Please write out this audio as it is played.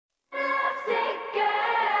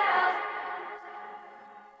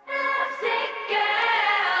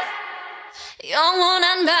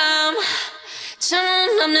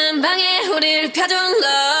없는 방에 우리를 펴둔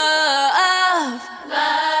love.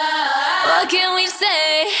 What can we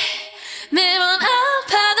say? 매번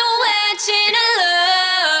아파도 외치는 love.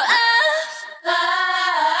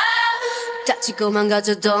 다치고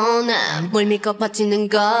망가져도 난뭘 믿고 버티는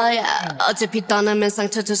거야. 어차피 떠나면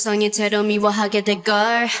상처 조성이 채로 미워하게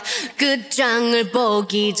될걸. 끝장을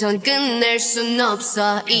보기 전 끝낼 순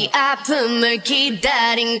없어. 이 아픔을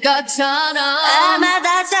기다린 것처럼. 아마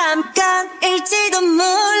다 잠깐일지도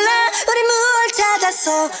몰라. 우리 무얼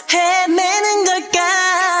찾아서 헤매는 걸까.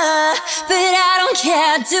 But I don't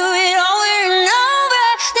care, do it over and over.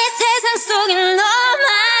 내 세상 속에 너만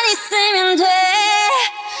있으면 돼.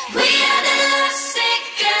 We are the lovesick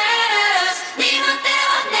girls. 네 멋대로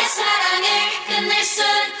내 사랑을 끝낼 순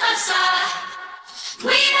없어.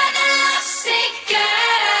 We are the lovesick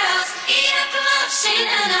girls. 이 아픔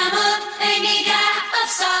없이는 아무 의미가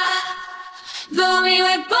없어. But we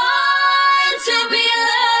were born to be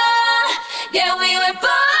alone. Yeah, we were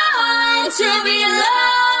born to be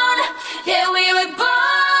alone. Yeah, we were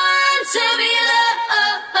born to be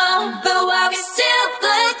alone. But while we're still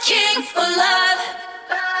looking for love.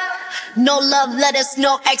 No love letters,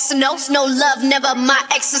 no X and notes. No love, never my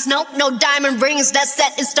exes, no. No diamond rings that's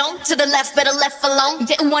set in stone. To the left, better left alone.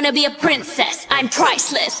 Didn't wanna be a princess, I'm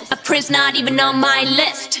priceless. A prince not even on my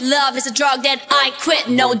list. Love is a drug that I quit.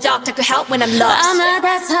 No doctor could help when I'm lost. 아마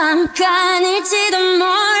다 잠깐일지도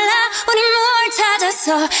몰라. 우리 뭘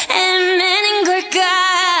찾아서 헤매는 걸까.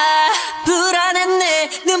 불안한 내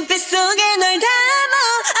눈빛 속에 널 담아.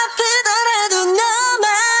 아프더라도 너만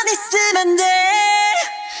있으면 돼.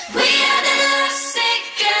 We are the lovesick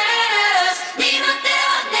girls. 네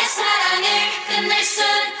멋대로 내 사랑을 끝낼 순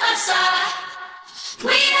없어.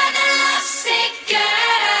 We are the lovesick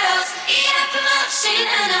girls. 이 아픔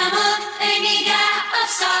없이는 아무 의미가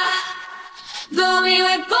없어. But we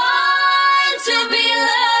were born to be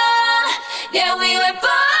alone. Yeah, we were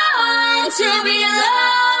born to be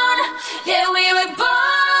alone. Yeah, we were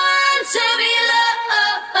born to be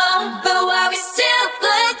alone. But while we're still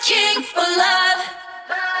looking for love.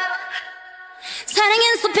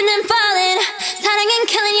 사랑은 숲이는 falling. 사랑은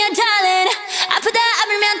killing your darling. 아프다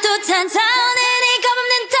아물면 또 탄타오는 이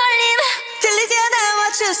겁없는 떨림. 들리지 않아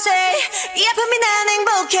what you say. 이 아픔이 난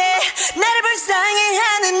행복해. 나를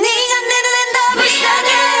불쌍해하는 네가 내 눈엔 더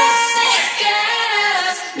불쌍해.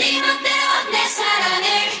 Girls, 네 멋대로 내 사랑을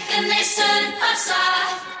끝낼 순 없어.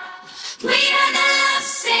 We are the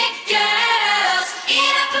lovesick girls. 이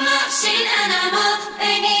아픔 없이는 아무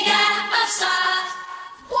의미가 없어.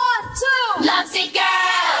 One, two. Lovesick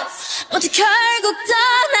girls. 모두 결국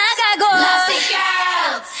떠나가고. Lovesick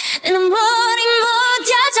girls. 내 눈물이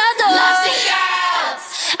묻혀져도. Lovesick girls.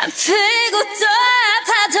 아프고 또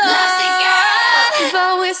아파도. Lovesick girls.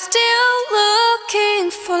 But we're still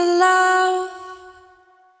looking for love.